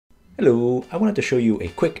Hello, I wanted to show you a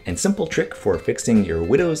quick and simple trick for fixing your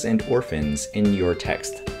widows and orphans in your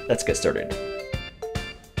text. Let's get started.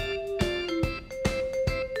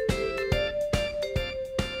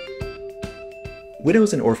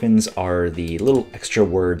 Widows and orphans are the little extra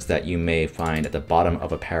words that you may find at the bottom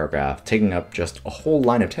of a paragraph, taking up just a whole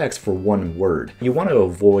line of text for one word. You want to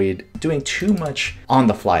avoid doing too much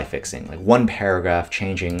on-the-fly fixing, like one paragraph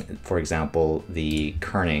changing, for example, the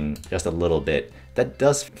kerning just a little bit. That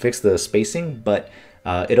does fix the spacing, but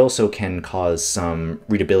it also can cause some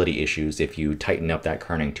readability issues if you tighten up that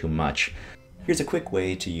kerning too much. Here's a quick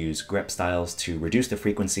way to use grep styles to reduce the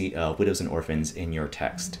frequency of widows and orphans in your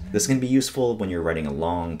text. This can be useful when you're writing a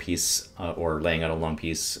long piece or laying out a long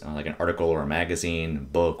piece like an article or a magazine,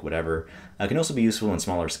 book, whatever. It can also be useful in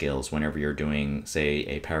smaller scales whenever you're doing, say,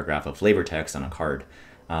 a paragraph of flavor text on a card.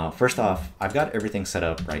 First off, I've got everything set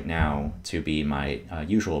up right now to be my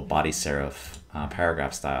usual body serif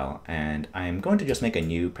paragraph style, and I'm going to just make a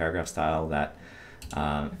new paragraph style that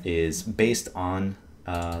is based on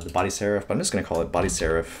the body serif, but I'm just going to call it body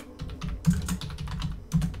serif.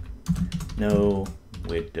 No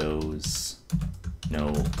widows, no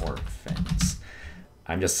orphans.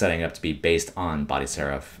 I'm just setting it up to be based on body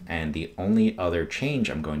serif, and the only other change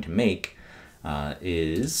I'm going to make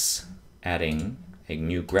is adding a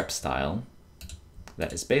new grep style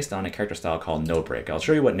that is based on a character style called no break. I'll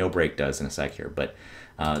show you what no break does in a sec here, but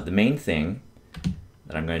the main thing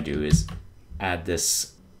that I'm going to do is add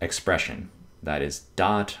this expression. That is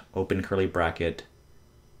dot, open curly bracket,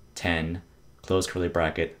 10, close curly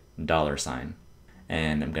bracket, $sign.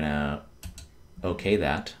 And I'm gonna okay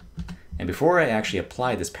that. And before I actually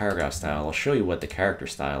apply this paragraph style, I'll show you what the character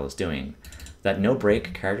style is doing. That no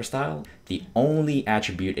break character style, the only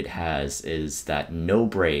attribute it has is that no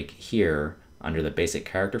break here under the basic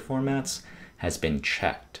character formats has been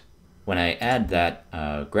checked. When I add that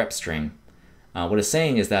grep string, what it's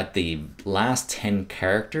saying is that the last 10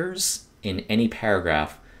 characters in any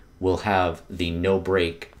paragraph will have the no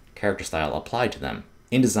break character style applied to them.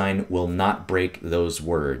 InDesign will not break those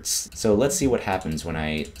words. So let's see what happens when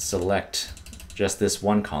I select just this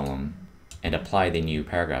one column and apply the new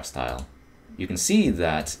paragraph style. You can see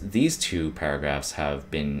that these two paragraphs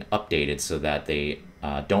have been updated so that they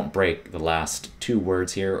don't break the last 2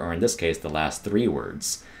 words here, or in this case, the last 3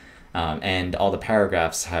 words. And all the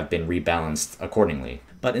paragraphs have been rebalanced accordingly.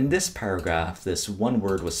 But in this paragraph, this one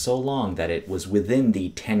word was so long that it was within the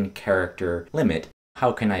 10 character limit.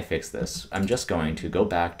 How can I fix this? I'm just going to go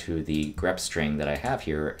back to the grep string that I have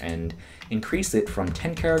here and increase it from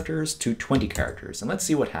 10 characters to 20 characters. And let's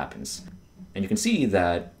see what happens. And you can see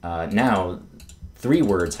that now 3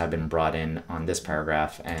 words have been brought in on this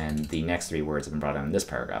paragraph, and the next 3 words have been brought in on this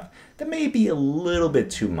paragraph. That may be a little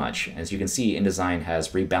bit too much. As you can see, InDesign has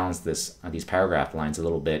rebalanced these paragraph lines a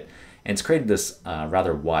little bit, and it's created this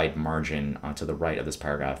rather wide margin to the right of this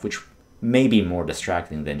paragraph, which may be more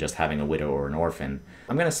distracting than just having a widow or an orphan.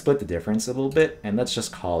 I'm going to split the difference a little bit, and let's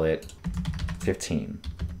just call it 15.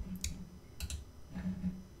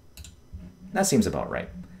 That seems about right.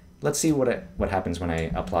 Let's see what happens when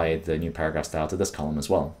I apply the new paragraph style to this column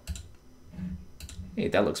as well. Hey,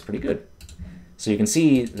 that looks pretty good. So you can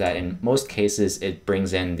see that in most cases it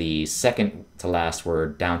brings in the second to last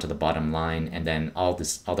word down to the bottom line, and then all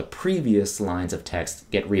the previous lines of text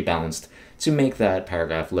get rebalanced to make that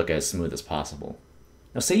paragraph look as smooth as possible.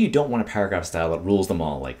 Now say you don't want a paragraph style that rules them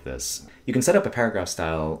all like this. You can set up a paragraph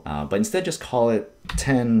style, but instead just call it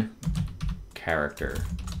 10 character.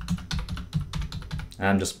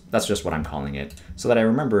 And that's just what I'm calling it, so that I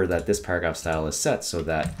remember that this paragraph style is set so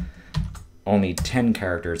that only 10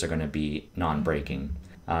 characters are going to be non-breaking.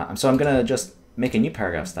 So I'm going to just make a new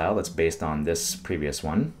paragraph style that's based on this previous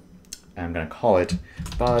one. And I'm going to call it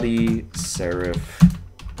body serif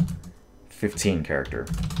 15 character.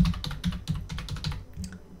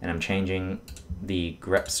 And I'm changing the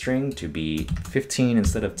grep string to be 15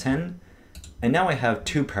 instead of 10. And now I have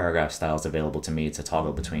 2 paragraph styles available to me to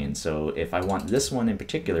toggle between. So if I want this one in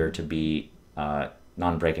particular to be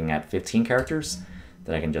non-breaking at 15 characters,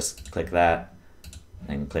 then I can just click that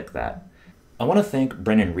and click that. I want to thank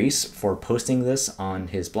Brennan Reese for posting this on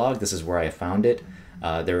his blog. This is where I found it.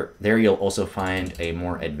 There you'll also find a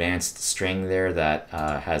more advanced string there that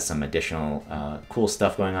has some additional cool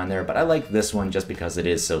stuff going on there. But I like this one just because it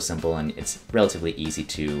is so simple and it's relatively easy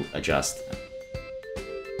to adjust.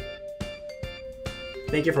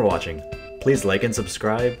 Thank you for watching. Please like and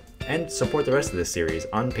subscribe, and support the rest of this series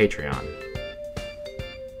on Patreon.